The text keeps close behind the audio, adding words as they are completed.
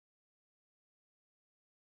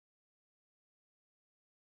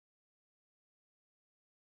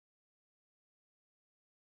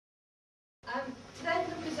Today I'm going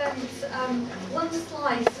to present one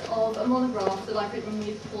slice of a monograph that I've written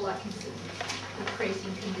with Paul Atkinson on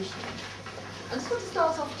creating conditioning. I just want to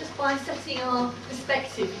start off just by setting our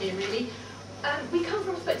perspective here, really. We come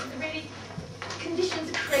from a perspective that really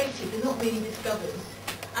conditions are created, they're not really discovered.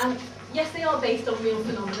 Yes, they are based on real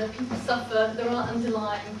phenomena. People suffer, there are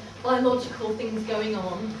underlying biological things going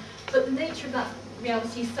on, but the nature of that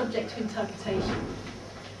reality is subject to interpretation.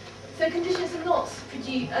 So conditions are not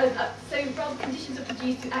produced, conditions are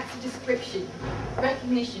produced through acts of description,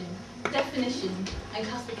 recognition, definition and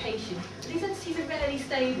classification. These entities are rarely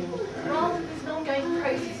stable. Rather, there's an ongoing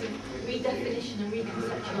process of redefinition and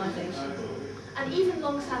reconceptualization. And even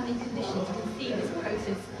long-standing conditions can see this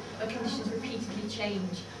process where conditions repeatedly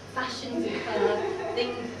change. Fashions occur,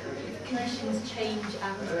 conditions change,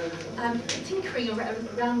 and tinkering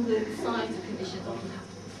around the sides of conditions often happens.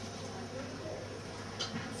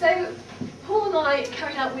 So, Paul and I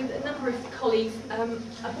carried out with a number of colleagues a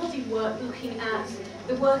body of work looking at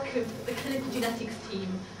the work of the clinical genetics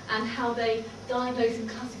team and how they diagnose and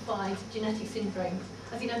classified genetic syndromes.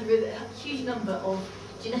 As you know, there are a huge number of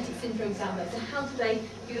genetic syndromes out there, so how do they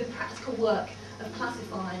do the practical work of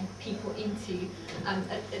classifying people into a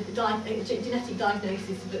genetic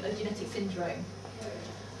diagnosis of a genetic syndrome?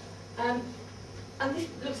 And this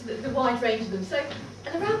looks at the wide range of them. So,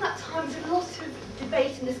 and around that time, there's a lot of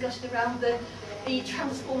debate and discussion around the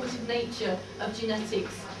transformative nature of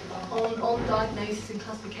genetics on diagnosis and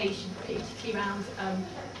classification, particularly around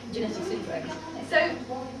genetic syndromes. So,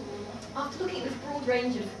 after looking at this broad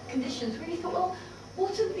range of conditions, we really thought, well,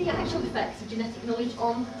 what are the actual effects of genetic knowledge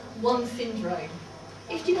on one syndrome?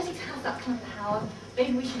 If genetics has that kind of power,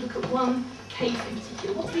 maybe we should look at one case in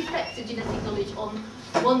particular. What are the effects of genetic knowledge on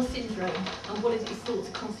one syndrome and what is it thought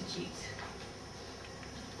to constitute?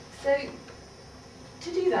 So,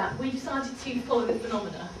 to do that, we decided to follow the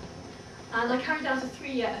phenomena. And I carried out a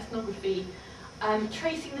 3-year ethnography,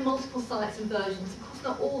 tracing the multiple sites and versions, of course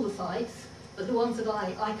not all the sites, but the ones that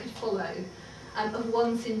I could follow, of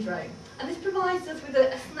one syndrome. And this provides us with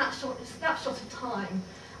a snapshot of time,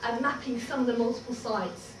 mapping some of the multiple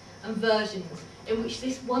sites and versions in which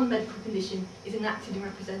this one medical condition is enacted and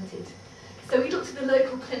represented. So we looked at the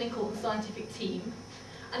local clinical and scientific team,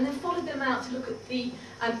 and then followed them out to look at the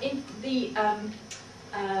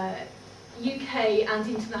UK and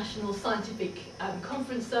international scientific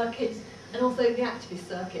conference circuit, and also the activist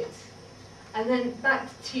circuit. And then back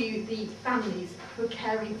to the families who are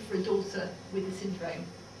caring for a daughter with the syndrome.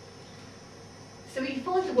 So we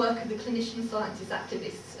followed the work of the clinicians, scientists,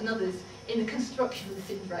 activists and others in the construction of the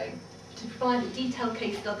syndrome to provide a detailed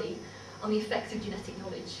case study on the effects of genetic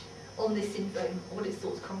knowledge on this syndrome and what it's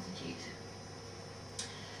thought to constitute.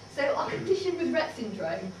 So our condition with Rett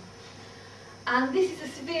Syndrome, and this is a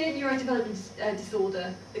severe neurodevelopment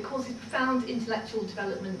disorder that causes profound intellectual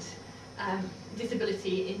development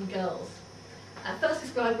disability in girls. First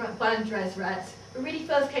described by Andreas Rett, but really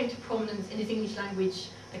first came to prominence in his English language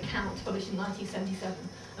account published in 1977.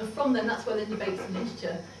 And from then, that's where the debates and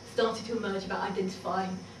literature started to emerge about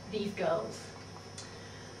identifying these girls.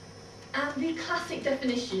 And the classic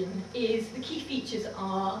definition is the key features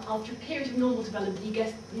are, after a period of normal development, you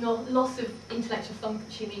get loss of intellectual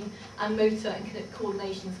functioning and motor and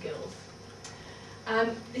coordination skills.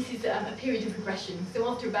 This is a period of regression, so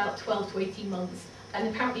after about 12 to 18 months, an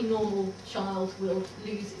apparently normal child will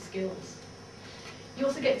lose its skills. You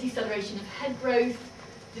also get deceleration of head growth,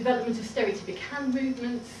 development of stereotypic hand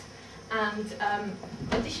movements, and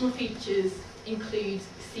additional features include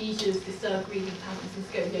seizures, disturbed breathing patterns, and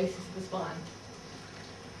scoliosis of the spine.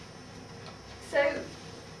 So,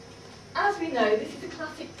 as we know, this is a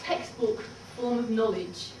classic textbook form of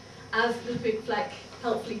knowledge, as Ludwig Fleck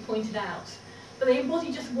helpfully pointed out, but they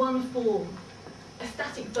embody just one form, a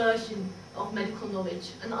static version of medical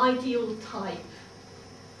knowledge, an ideal type.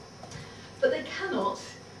 But they cannot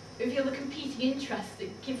reveal the competing interests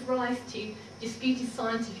that give rise to disputed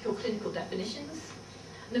scientific or clinical definitions.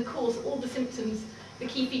 And of course, all the symptoms, the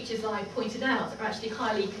key features I pointed out, are actually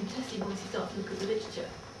highly contested once you start to look at the literature.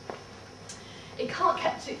 It can't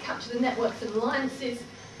capture the networks and alliances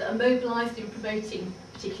that are mobilised in promoting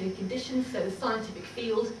particular conditions, so the scientific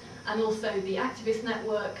field and also the activist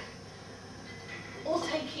network, or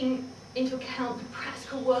taking into account the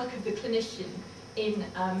practical work of the clinician in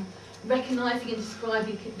recognising and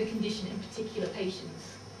describing the condition in particular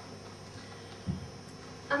patients.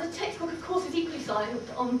 And the textbook, of course, is equally silent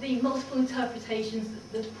on the multiple interpretations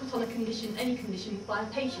that are put on a condition, any condition, by a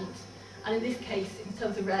patient. And in this case, in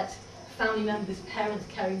terms of Rett, family members, parents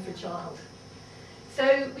caring for a child.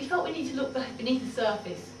 So we felt we need to look beneath the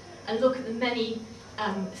surface and look at the many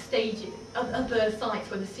stages, other sites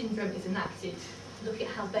where the syndrome is enacted, to look at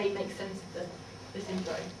how they make sense of the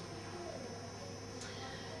syndrome.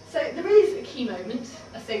 So there is a key moment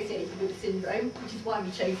associated with the syndrome, which is why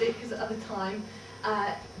we chose it, because at the time,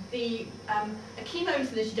 a key moment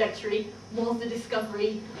in the trajectory was the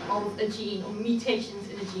discovery of a gene, or mutations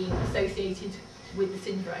in a gene associated with the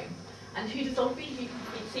syndrome. And Huda Zogby, who you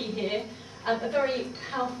can see here, a very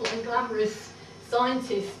powerful and glamorous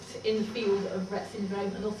scientist in the field of Rett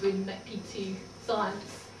syndrome and also in MECP2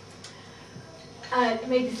 science,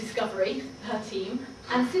 made this discovery, her team,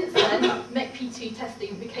 and since then MECP2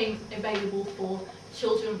 testing became available for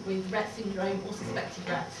children with Rett syndrome or suspected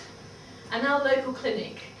Rett. And our local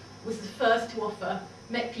clinic was the first to offer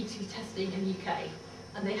MECP2 testing in the UK,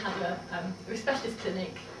 and they had a specialist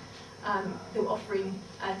clinic that were offering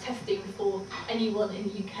testing for anyone in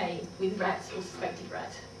the UK with Rett or suspected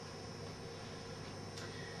Rett.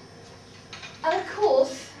 And of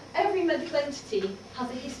course, every medical entity has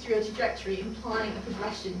a history or trajectory implying a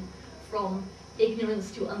progression from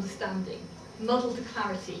ignorance to understanding, model to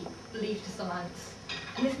clarity, belief to science.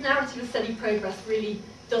 And this narrative of steady progress really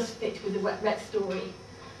does fit with the Rett story.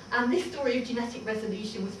 And this story of genetic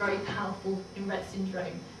resolution was very powerful in Rett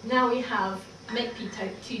syndrome. Now we have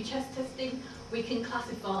MECP2 chest testing, we can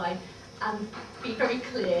classify and be very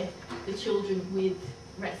clear the children with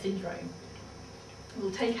Rett syndrome.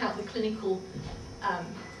 We'll take out the clinical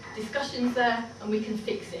discussions there and we can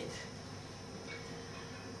fix it.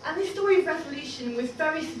 And this story of resolution was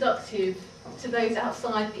very seductive to those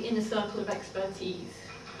outside the inner circle of expertise.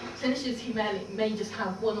 Clinicians who may just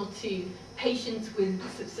have one or two patients with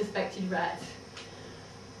suspected Rett.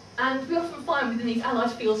 And we often find within these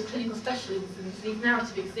allied fields of clinical specialisms, these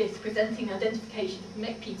narratives exist presenting the identification of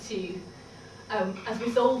MECP2 as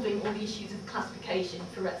resolving all the issues of classification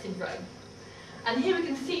for Rett syndrome. And here we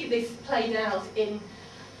can see this played out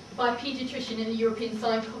by a paediatrician in the European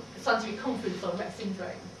Scientific Conference on Rett syndrome.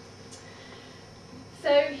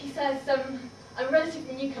 So he says, I'm a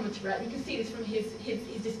relatively newcomer to Rett. You can see this from his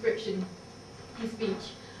description, his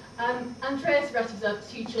speech. Andreas Rett observed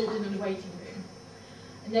 2 children in a waiting room,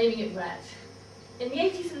 naming it Rett. In the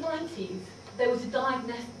 80s and 90s, there was a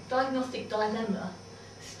diagnostic dilemma,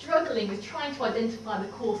 struggling with trying to identify the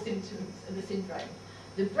core symptoms of the syndrome.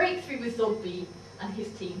 The breakthrough with Zogby and his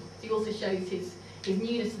team. So he also shows his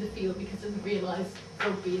newness to the field because he doesn't realise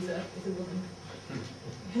Zogby is a woman.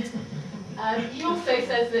 He also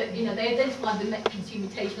says that they identified the MECP2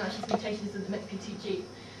 mutation, actually it's mutations in the MECP2 gene.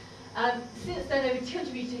 Since then, over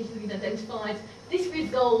 200 mutations have been identified. This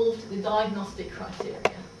resolved the diagnostic criteria.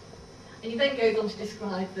 And he then goes on to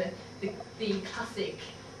describe the classic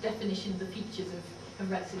definition of the features of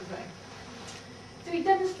Rett syndrome. So he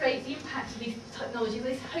demonstrates the impact of these technologies,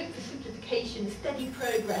 this hope for simplification, steady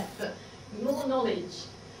progress, for more knowledge,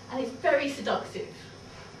 and it's very seductive.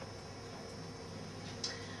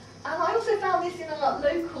 And I also found this in our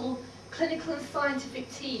local clinical and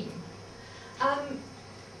scientific team.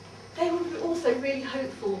 They were also really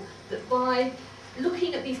hopeful that by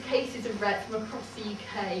looking at these cases of Rett from across the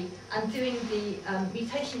UK and doing the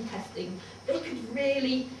mutation testing, they could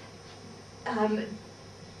really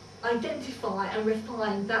identify and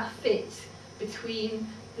refine that fit between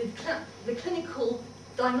the clinical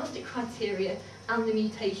diagnostic criteria and the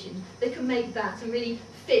mutation. They could make that and really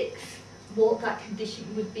fix what that condition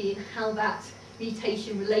would be and how that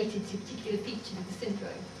mutation related to particular features of the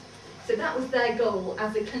syndrome. So that was their goal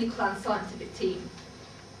as a clinical and scientific team.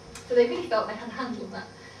 So they really felt they had a handle on that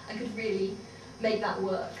and could really make that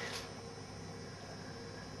work.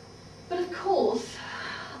 But of course,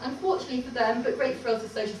 unfortunately for them, but great for us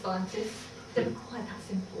as social scientists, they were quite that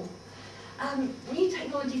simple. New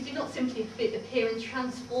technologies do not simply appear and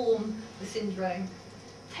transform the syndrome.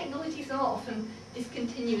 Technologies are often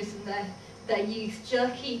discontinuous in their use,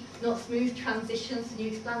 jerky, not smooth transitions to new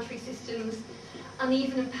explanatory systems,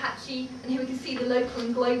 uneven and patchy, and here we can see the local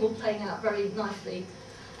and global playing out very nicely.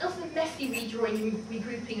 And also messy redrawing and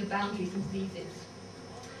regrouping of boundaries and diseases.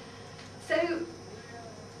 So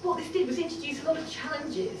what this did was introduce a lot of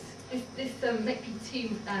challenges. This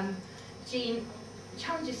MECP2 gene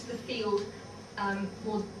challenges to the field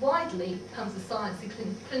more widely in terms of science and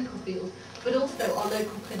clinical field, but also our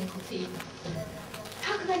local clinical team.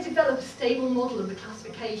 How can they develop a stable model of the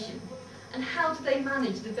classification? And how do they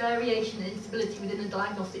manage the variation and instability within a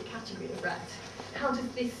diagnostic category of Rett? How does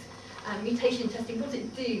this mutation testing, what does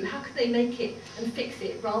it do? How can they make it and fix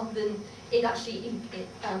it rather than it actually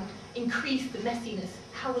increase the messiness?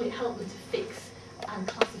 How will it help them to fix and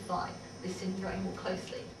classify this syndrome more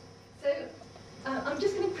closely? So I'm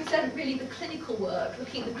just going to present really the clinical work,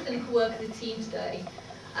 looking at the clinical work of the team today.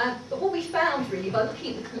 But what we found really by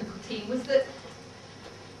looking at the clinical team was that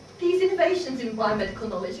these innovations in biomedical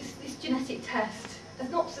knowledge, this genetic test, has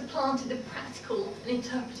not supplanted the practical and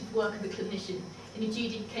interpretive work of the clinician in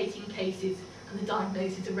adjudicating cases and the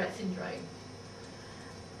diagnosis of Rett syndrome.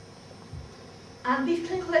 And these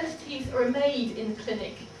clinical entities are made in the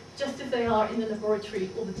clinic just as they are in the laboratory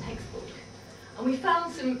or the textbook. And we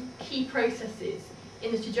found some key processes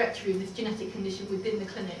in the trajectory of this genetic condition within the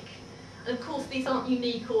clinic. And of course, these aren't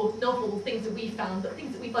unique or novel things that we found, but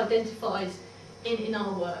things that we've identified in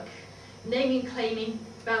our work. Naming, claiming,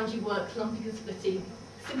 boundary work, clumping and splitting,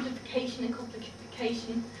 simplification and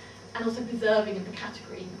complication, and also preserving of the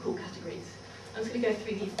category, the core categories. I'm just going to go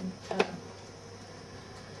through these in turn.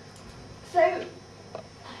 So,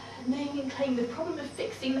 naming and claiming, the problem of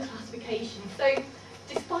fixing the classification. So,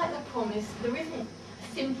 despite that promise, there isn't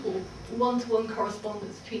a simple one-to-one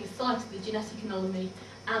correspondence between the site of the genetic anomaly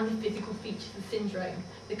and the physical features of the syndrome.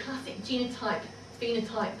 The classic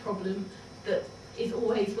genotype-phenotype problem that is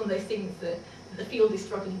always one of those things that the field is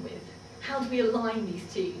struggling with. How do we align these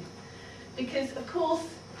two? Because, of course,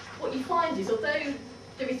 what you find is, although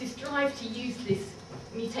there is this drive to use this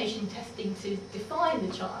mutation testing to define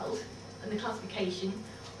the child and the classification,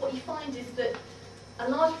 what you find is that a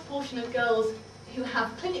large proportion of girls who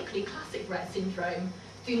have clinically classic Rett syndrome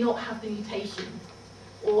do not have the mutation,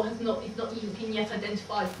 or is not even been yet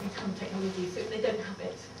identified through current technology, so they don't have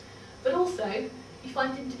it. But also, you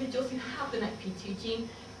find individuals who have the MECP2 gene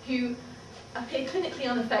who appear clinically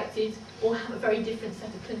unaffected or have a very different set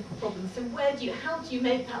of clinical problems. So how do you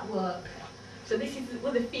make that work? So this is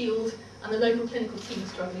what the field and the local clinical team are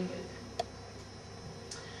struggling with.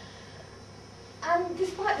 And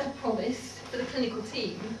despite that promise for the clinical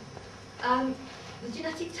team, the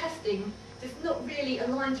genetic testing does not really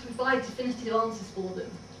align to provide definitive answers for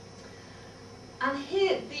them. And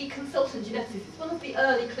here, the consultant geneticist is one of the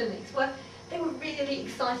early clinics where they were really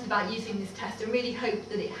excited about using this test and really hoped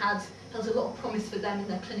that it held a lot of promise for them in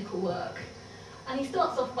their clinical work. And he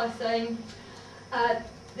starts off by saying,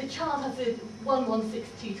 the child has a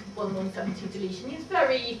 1162 to 1172 deletion. He's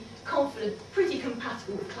very confident, pretty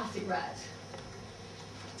compatible with classic Rett.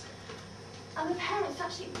 And the parents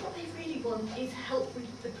actually, what they really want is help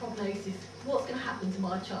with the prognosis. What's going to happen to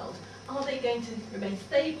my child? Are they going to remain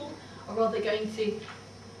stable, or are they going to?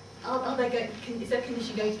 Is their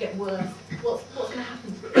condition going to get worse? What's going to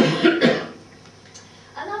happen to them?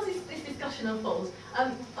 And as this discussion unfolds,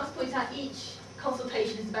 I must point out each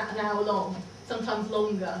consultation is about an hour long, sometimes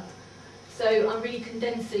longer. So I'm really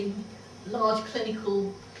condensing large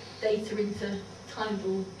clinical data into tiny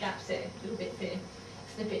little gaps here, little bits here,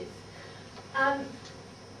 snippets.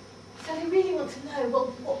 So they really want to know, well,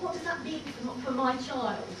 what does that mean for my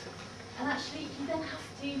child? And actually, you then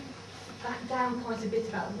have to back down quite a bit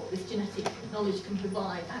about what this genetic knowledge can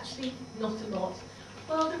provide. Actually, not a lot.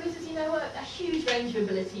 Well, there is, as you know, a huge range of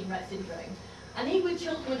ability in Rett syndrome. And even with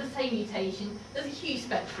children with the same mutation, there's a huge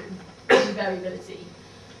spectrum of variability.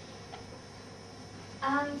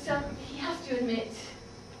 And he has to admit,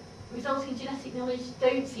 resulting genetic knowledge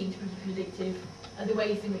don't seem to be predictive of the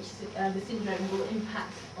ways in which the syndrome will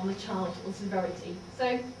impact on the child or severity.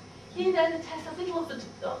 So here then the test, I think, off the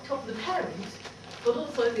top of the parent, but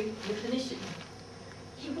also the clinician.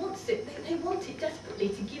 He wants it, they want it desperately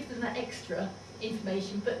to give them that extra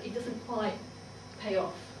information, but it doesn't quite pay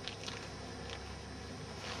off.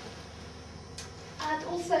 And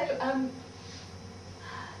also,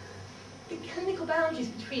 the clinical boundaries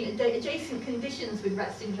between adjacent conditions with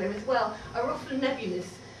Rett syndrome as well are often nebulous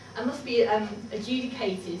and must be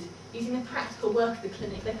adjudicated using the practical work of the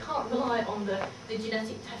clinic. They can't rely on the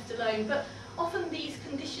genetic test alone, but often these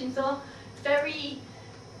conditions are very,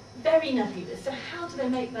 very nebulous. So how do they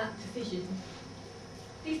make that decision?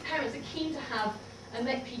 These parents are keen to have a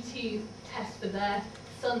MECP2 test for their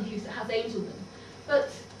son who has Angelman,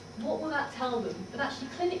 but what will that tell them? But actually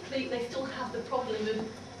clinically they still have the problem of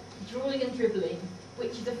drooling and dribbling,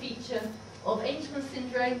 which is a feature of Angelman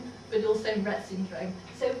syndrome, but also Rett syndrome.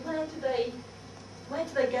 So where do they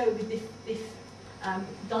go with this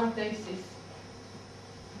diagnosis?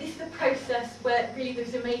 This is a process where really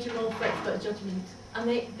there's a major role for expert judgment, and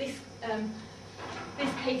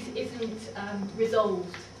this case isn't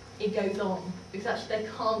resolved. It goes on because actually they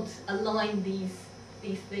can't align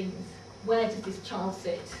these things. Where does this child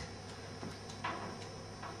sit?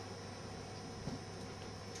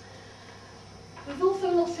 There's also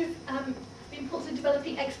a lot of the importance of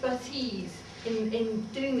developing expertise in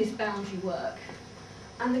doing this boundary work.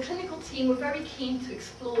 And the clinical team were very keen to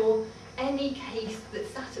explore any case that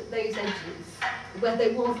sat at those edges where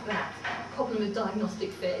there was that problem of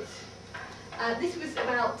diagnostic fit. This was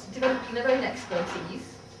about developing their own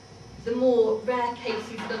expertise the more rare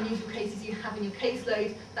cases, the unusual cases you have in your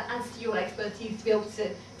caseload, that adds to your expertise to be able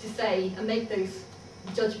to say and make those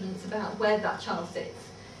judgments about where that child sits.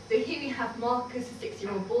 So here we have Marcus, a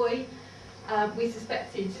 6-year-old boy, with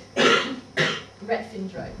suspected Rett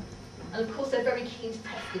syndrome. And of course they're very keen to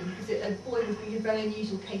test him because a boy would be a very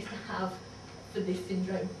unusual case to have for this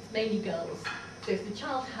syndrome. It's mainly girls. So if the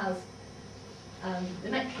child has the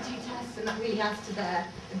MECP2 tests, and that really adds to their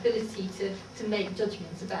ability to make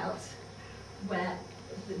judgments about where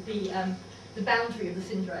the boundary of the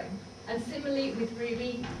syndrome. And similarly with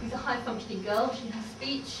Ruby, who's a high-functioning girl, she has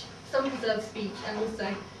speech, some preserved speech, and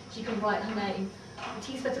also she can write her name. The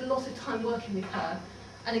team spent a lot of time working with her,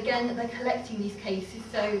 and again they're collecting these cases.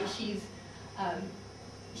 So she's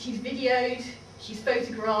videoed, she's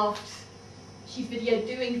photographed, she's videoed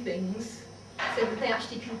doing things, so that they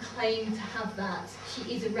actually can claim to have that. She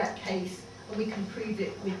is a Rett case, and we can prove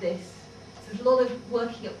it with this. So there's a lot of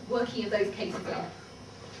working of those cases up.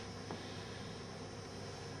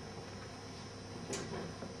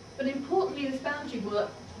 But importantly, this boundary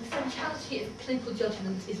work, the centrality of clinical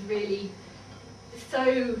judgment is really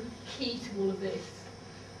so key to all of this.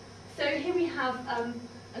 So here we have,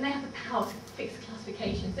 and they have the power to fix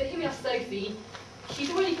classification. So here we have Sophie.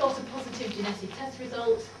 She's already got a positive genetic test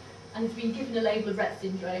result and has been given a label of Rett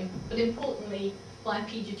syndrome, but importantly by a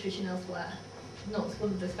paediatrician elsewhere, not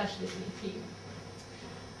one of the specialists in the team.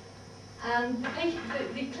 And the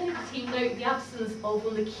clinical team note the absence of one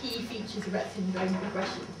of the key features of Rett syndrome,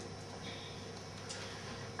 regression.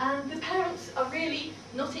 And the parents are really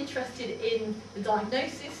not interested in the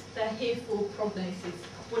diagnosis, they're here for prognosis.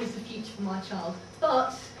 What is the future for my child?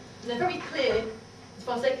 But they're very clear, as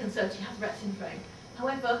far as they're concerned, she has Rett syndrome.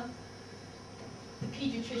 However, the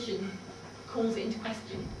paediatrician calls it into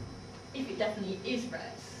question if it definitely is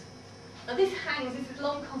Rett. Now this is a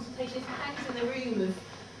long consultation, it hangs in the room of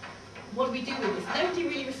what do we do with this? Nobody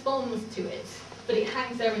really responds to it, but it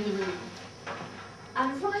hangs there in the room.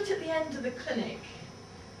 And right at the end of the clinic,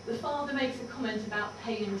 the father makes a comment about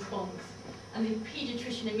pain and response, and the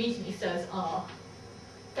paediatrician immediately says,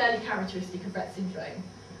 fairly characteristic of Rett syndrome,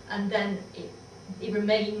 and then it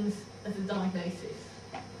remains as a diagnosis.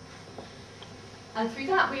 And through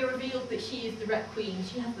that we are revealed that she is the Rett queen.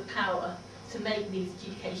 She has the power to make these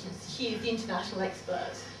adjudications. She is the international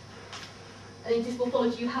expert. And in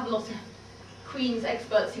dismorphology you have a lot of queens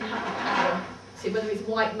experts who have the power to, whether it's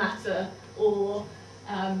white matter or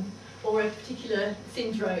a particular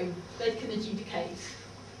syndrome, they can adjudicate.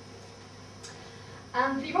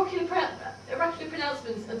 And the oracular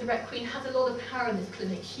pronouncements of the Rett queen has a lot of power in this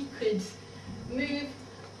clinic. She could move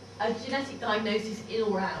a genetic diagnosis in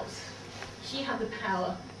or out. She had the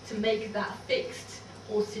power to make that fixed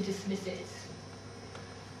or to dismiss it.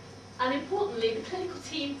 And importantly, the clinical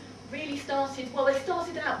team really started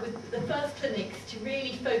out with the first clinics to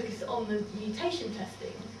really focus on the mutation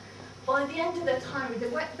testing. By the end of their time with the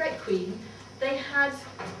Rett queen, they had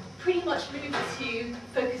pretty much moved to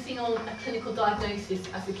focusing on a clinical diagnosis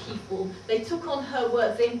as a key form. They took on her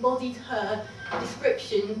words, they embodied her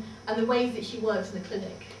description and the ways that she works in the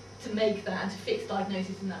clinic to make that and to fix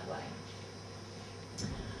diagnosis in that way.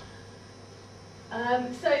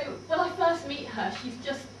 So when I first meet her, she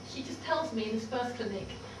just tells me in this first clinic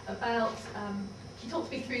about, she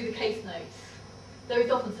talks me through the case notes. There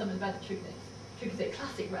is often some event triggers it,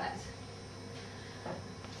 classic Rett.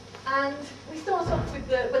 And we start off with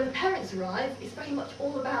when the parents arrive, it's very much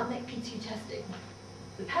all about MECP2 testing.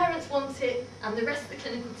 The parents want it, and the rest of the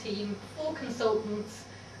clinical team, 4 consultants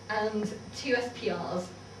and 2 SPRs,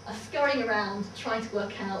 are scurrying around trying to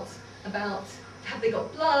work out about, have they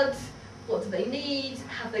got blood, what do they need,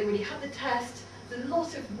 have they really had the test. There's a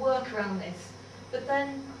lot of work around this. But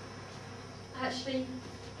then, actually,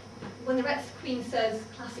 when the Rett queen says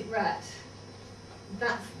classic Rett,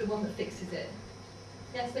 that's the one that fixes it.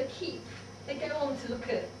 Yes, they go on to look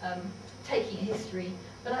at taking a history,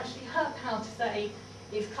 but actually her power to say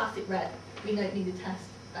is classic Rett, we don't need a test,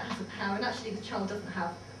 that has a power, and actually the child doesn't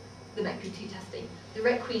have the MECP2 testing. The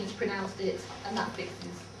Rett queen has pronounced it, and that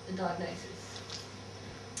fixes the diagnosis.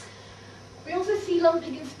 We also see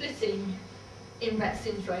lumping and splitting in Rett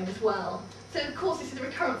syndrome as well. So of course this is a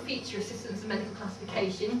recurrent feature of systems of medical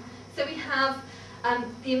classification. So we have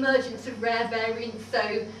the emergence of rare variants,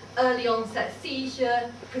 so early onset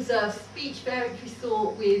seizure, preserved speech variant we saw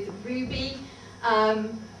with Ruby,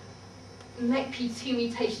 MECP2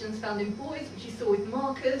 mutations found in boys, which you saw with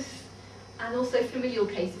Marcus, and also familial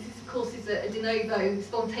cases. This of course is a de novo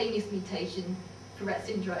spontaneous mutation for Rett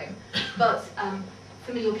syndrome, but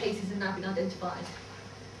familial cases have now been identified.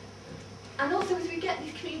 And also as we get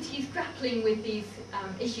these communities grappling with these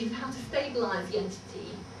issues of how to stabilise the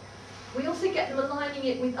entity, We also get them aligning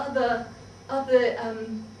it with other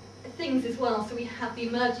things as well. So we have the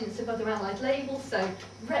emergence of other allied labels, so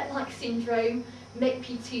Rett-like syndrome,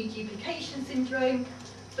 MECP2 duplication syndrome,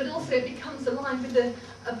 but also it becomes aligned with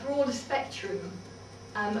a broader spectrum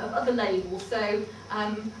of other labels, so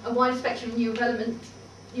a wider spectrum of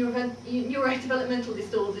neurodevelopmental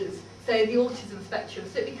disorders, so the autism spectrum.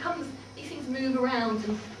 So it becomes, these things move around,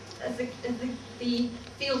 and as the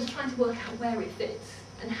field is trying to work out where it fits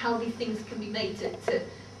and how these things can be made to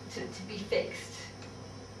be fixed.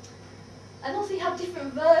 And also you have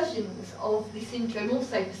different versions of the syndrome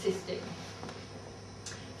also persisting.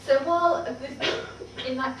 So while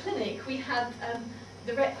in that clinic we had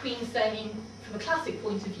the Rett Queen saying, from a classic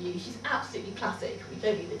point of view, she's absolutely classic, we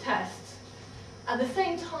don't need the tests. At the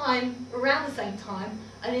same time, around the same time,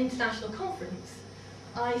 at an international conference,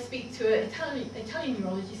 I speak to an Italian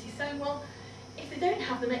neurologist who's saying, well, if they don't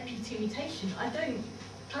have the MECP2 mutation, I don't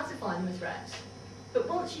classify them as Rett. But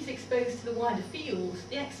once she's exposed to the wider field,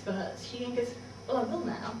 the experts, she then goes, well, I will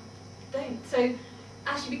now. Don't. So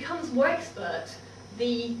as she becomes more expert,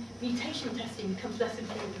 the mutation testing becomes less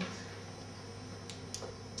important.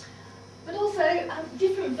 But also,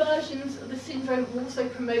 different versions of the syndrome are also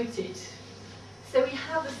promoted. So we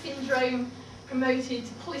have the syndrome promoted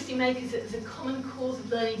to policymakers as a common cause of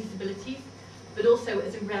learning disabilities, but also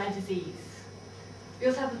as a rare disease. We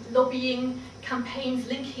also have lobbying campaigns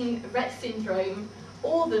linking Rett syndrome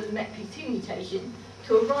or the MECP2 mutation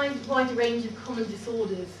to a wider range of common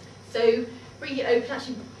disorders. So bring it open,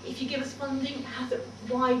 actually, if you give us funding, it has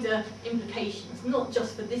wider implications, not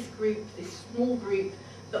just for this group, this small group,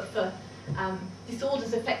 but for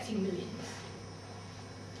disorders affecting millions.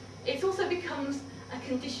 It also becomes a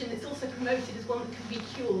condition that's also promoted as one that can be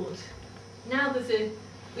cured. Now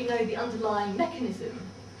we know the underlying mechanism,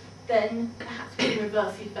 then perhaps we can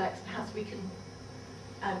reverse the effects, perhaps we can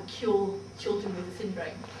cure children with the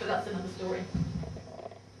syndrome, but that's another story.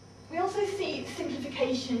 We also see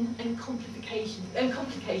simplification and complication.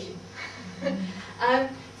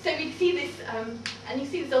 So we see this, and you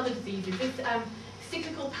see this other diseases, this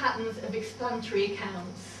cyclical patterns of explanatory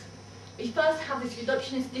accounts. We first have this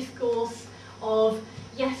reductionist discourse of,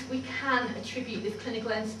 yes, we can attribute this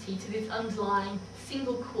clinical entity to this underlying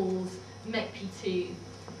single cause, MECP2,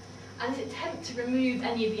 and this attempt to remove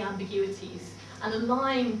any of the ambiguities and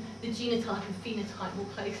align the genotype and phenotype more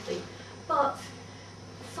closely. But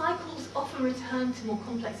cycles often return to more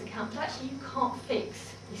complex accounts. Actually, you can't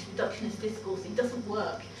fix this reductionist discourse. It doesn't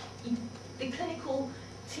work. The clinical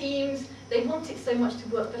teams, they want it so much to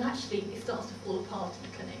work, but actually it starts to fall apart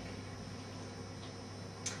in the clinic.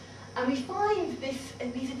 And we find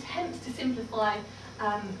these attempts to simplify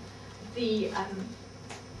the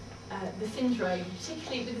syndrome,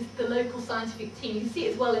 particularly with the local scientific team. You see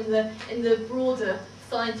it as well in the broader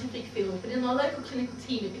scientific field, but in our local clinical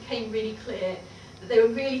team it became really clear that they were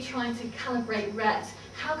really trying to calibrate Rett.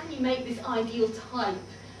 How can you make this ideal type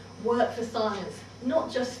work for science, not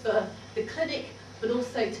just for the clinic, but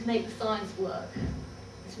also to make the science work?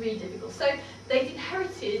 It's really difficult. So they'd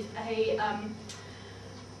inherited a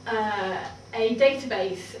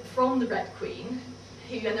database from the Rett Queen,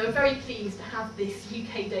 and they were very pleased to have this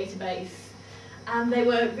UK database, and they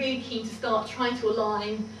were really keen to start trying to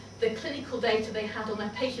align the clinical data they had on their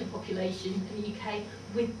patient population in the UK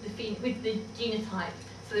with the genotype.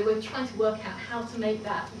 So they were trying to work out how to make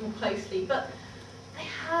that more closely, but they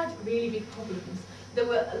had really big problems. There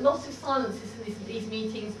were a lot of silences in these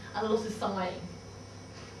meetings and a lot of sighing.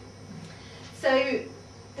 So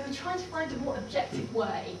they were trying to find a more objective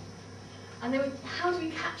way, and how do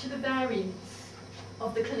we capture the variance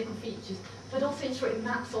of the clinical features, but also ensure it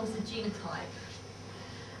maps onto the genotype.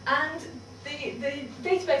 And the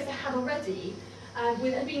database they had already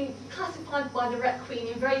had been classified by the Rett Queen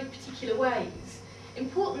in very particular ways.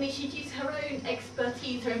 Importantly, she'd used her own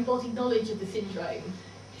expertise, her embodied knowledge of the syndrome,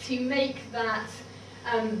 to make that,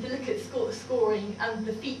 to look at scoring and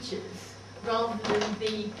the features, rather than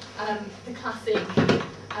the classic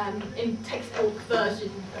in textbook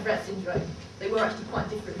version of Rett syndrome. They were actually quite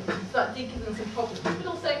different. So that did give them some problems, but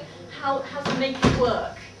also how to make it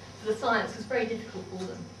work for the science was very difficult for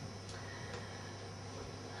them.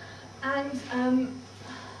 And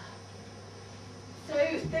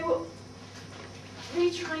so they were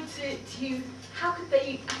really trying to how could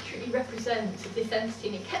they accurately represent this entity,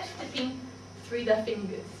 and it kept slipping through their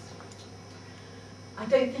fingers. I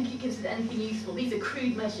don't think it gives us anything useful. These are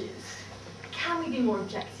crude measures. Can we be more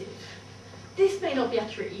objective? This may not be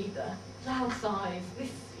accurate either. Loud sighs.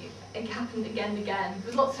 It happened again and again.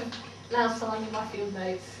 There's lots of loud sighing in my field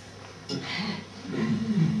notes.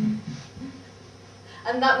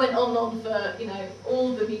 And that went on and on for, you know,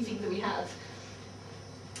 all the meetings that we had.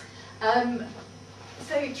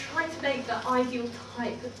 So trying to make that ideal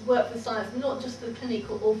type work for science, not just for the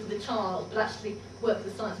clinic or for the child, but actually work for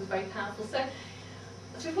the science was very powerful.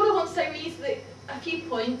 So what I want to say really is that a few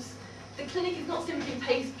points. The clinic is not simply a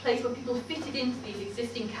place where people fitted into these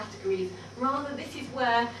existing categories. Rather, this is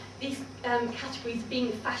where these categories are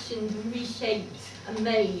being fashioned and reshaped and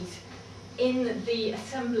made in the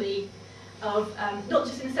assembly of, not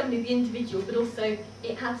just in the assembly of the individual, but also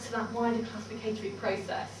it adds to that wider classificatory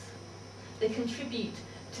process. They contribute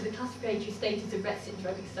to the classificatory status of Rett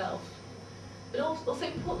syndrome itself. But also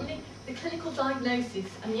importantly, the clinical diagnosis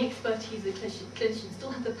and the expertise of the clinician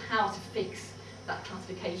still have the power to fix that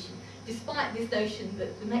classification, despite this notion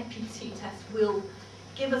that the MECP2 test will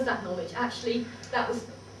give us that knowledge. Actually, that was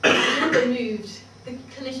never moved. The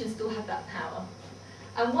clinicians still have that power.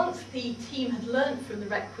 And once the team had learned from the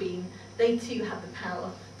Rett Queen, they too had the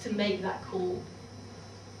power to make that call.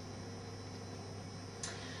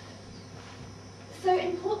 So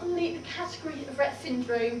importantly, the category of Rett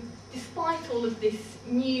syndrome, despite all of this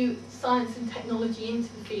new science and technology into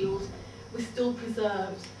the field, was still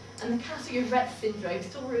preserved. And the category of Rett syndrome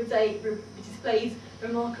still displays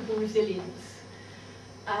remarkable resilience.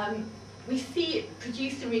 We see it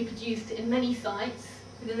produced and reproduced in many sites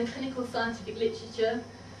within the clinical scientific literature,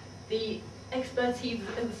 the expertise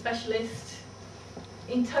of the specialist,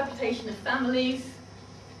 interpretation of families,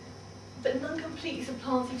 but none completely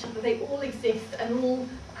supplant each other. They all exist and all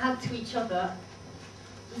add to each other.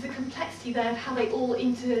 There's a complexity there of how they all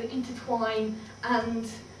intertwine and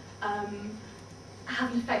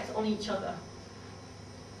have an effect on each other.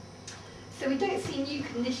 So we don't see new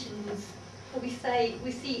conditions. What we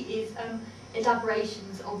see is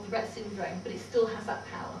elaborations of the Rett syndrome, but it still has that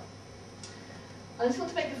power. I just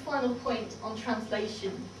want to make a final point on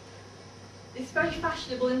translation. It's very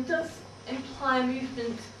fashionable and does imply a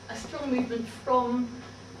movement, a strong movement from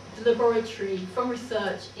the laboratory, from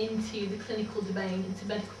research into the clinical domain, into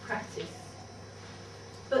medical practice.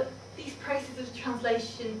 But these processes of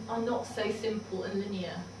translation are not so simple and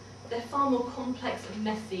linear. They're far more complex and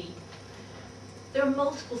messy. There are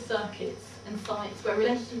multiple circuits and sites where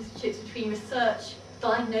relationships between research,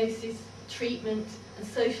 diagnosis, treatment, and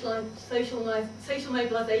social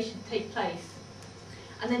mobilisation take place.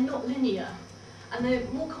 And they're not linear. And they're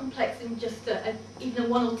more complex than just even a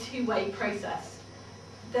one or two way process.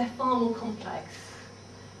 They're far more complex.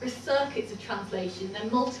 There's circuits of translation, they're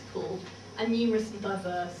multiple and numerous and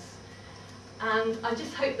diverse. And I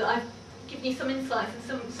just hope that I've given you some insights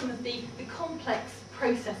into some of the complex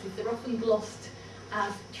processes that are often glossed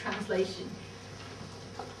as translation.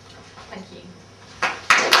 Thank you.